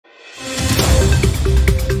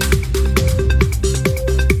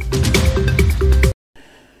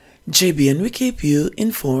JBNN, we keep you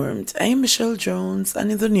informed. I'm Michelle Jones,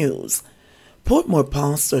 and in the news, Portmore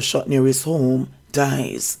pastor shot near his home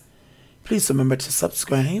dies. Please remember to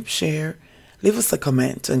subscribe, share, leave us a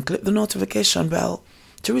comment, and click the notification bell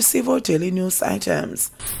to receive our daily news items.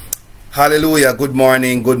 Hallelujah. Good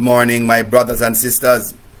morning, my brothers and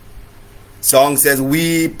sisters. Song says,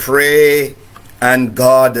 we pray and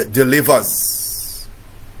God delivers.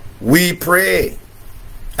 We pray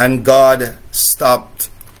and God stopped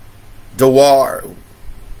the war.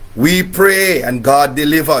 We pray and God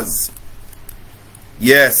delivers.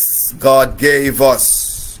 Yes, God gave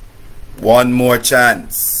us one more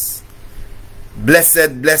chance.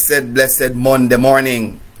 Blessed Monday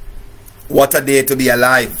morning. What a day to be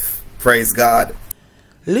alive. Praise God.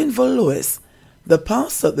 Lynval, the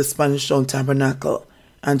pastor at the Spanish Town Tabernacle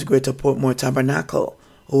and Greater Portmore Tabernacle,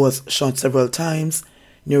 who was shot several times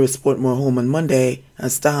near his Portmore home on Monday,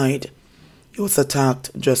 has died. He was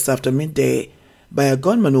attacked just after midday by a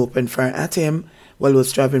gunman who opened fire at him while he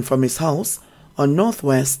was driving from his house on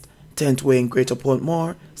Northwest 10th Way in Greater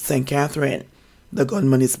Portmore, St. Catherine. The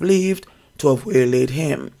gunman is believed to have waylaid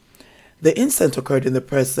him. The incident occurred in the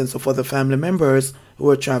presence of other family members who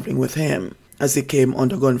were traveling with him. As he came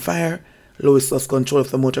under gunfire, Lewis lost control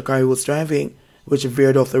of the motor car he was driving, which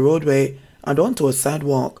veered off the roadway and onto a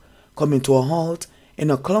sidewalk, coming to a halt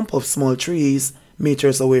in a clump of small trees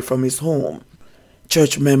meters away from his home.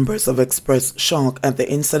 Church members have expressed shock at the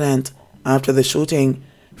incident. After the shooting,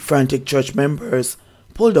 frantic church members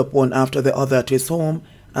pulled up one after the other at his home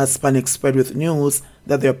as panic spread with news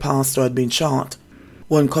that their pastor had been shot.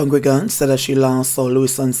 One congregant said that she last saw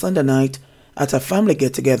Lewis on Sunday night at a family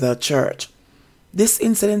get-together at church. This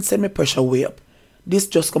incident sent my pressure way up. This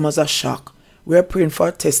just come as a shock. We are praying for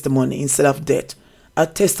a testimony instead of death. A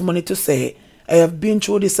testimony to say, I have been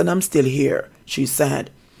through this and I'm still here, she said.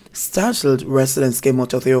 Startled residents came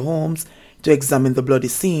out of their homes to examine the bloody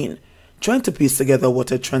scene, trying to piece together what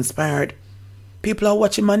had transpired. People are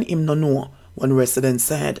watching and him no know, one resident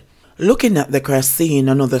said. Looking at the crash scene,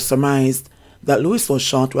 another surmised that Lewis was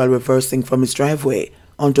shot while reversing from his driveway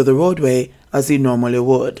onto the roadway as he normally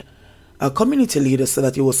would. A community leader said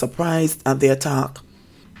that he was surprised at the attack.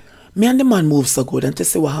 Me and the man moved so good, and to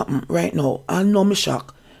see what happened right now, I know me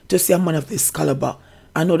shock to see a man of this caliber.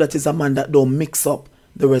 I know that is a man that don't mix up,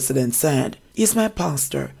 the resident said. He's my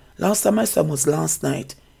pastor. Last time I saw him was last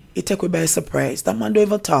night. He took me by surprise. That man don't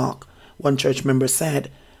even talk, one church member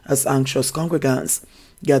said, as anxious congregants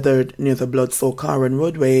gathered near the blood-soaked car and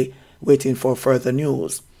roadway waiting for further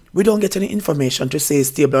news. We don't get any information to say he's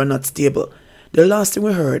stable or not stable. The last thing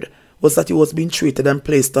we heard was that he was being treated and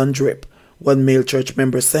placed on drip, one male church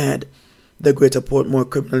member said. The Greater Portmore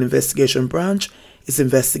Criminal Investigation Branch is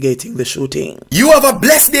investigating the shooting. You have a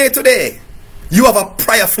blessed day today. You have a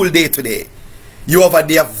prayerful day today. You have a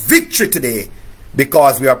day of victory today,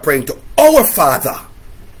 because we are praying to our Father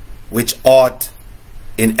which art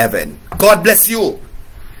in heaven. God bless you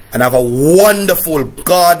and have a wonderful,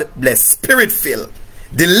 God bless, spirit-filled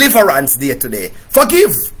deliverance day today.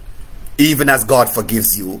 Forgive even as God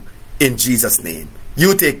forgives you, in Jesus' name.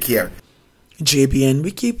 You take care. JBN,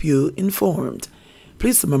 we keep you informed.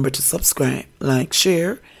 Please remember to subscribe, like,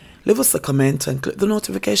 share, leave us a comment, and click the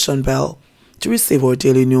notification bell to receive our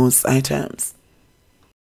daily news items.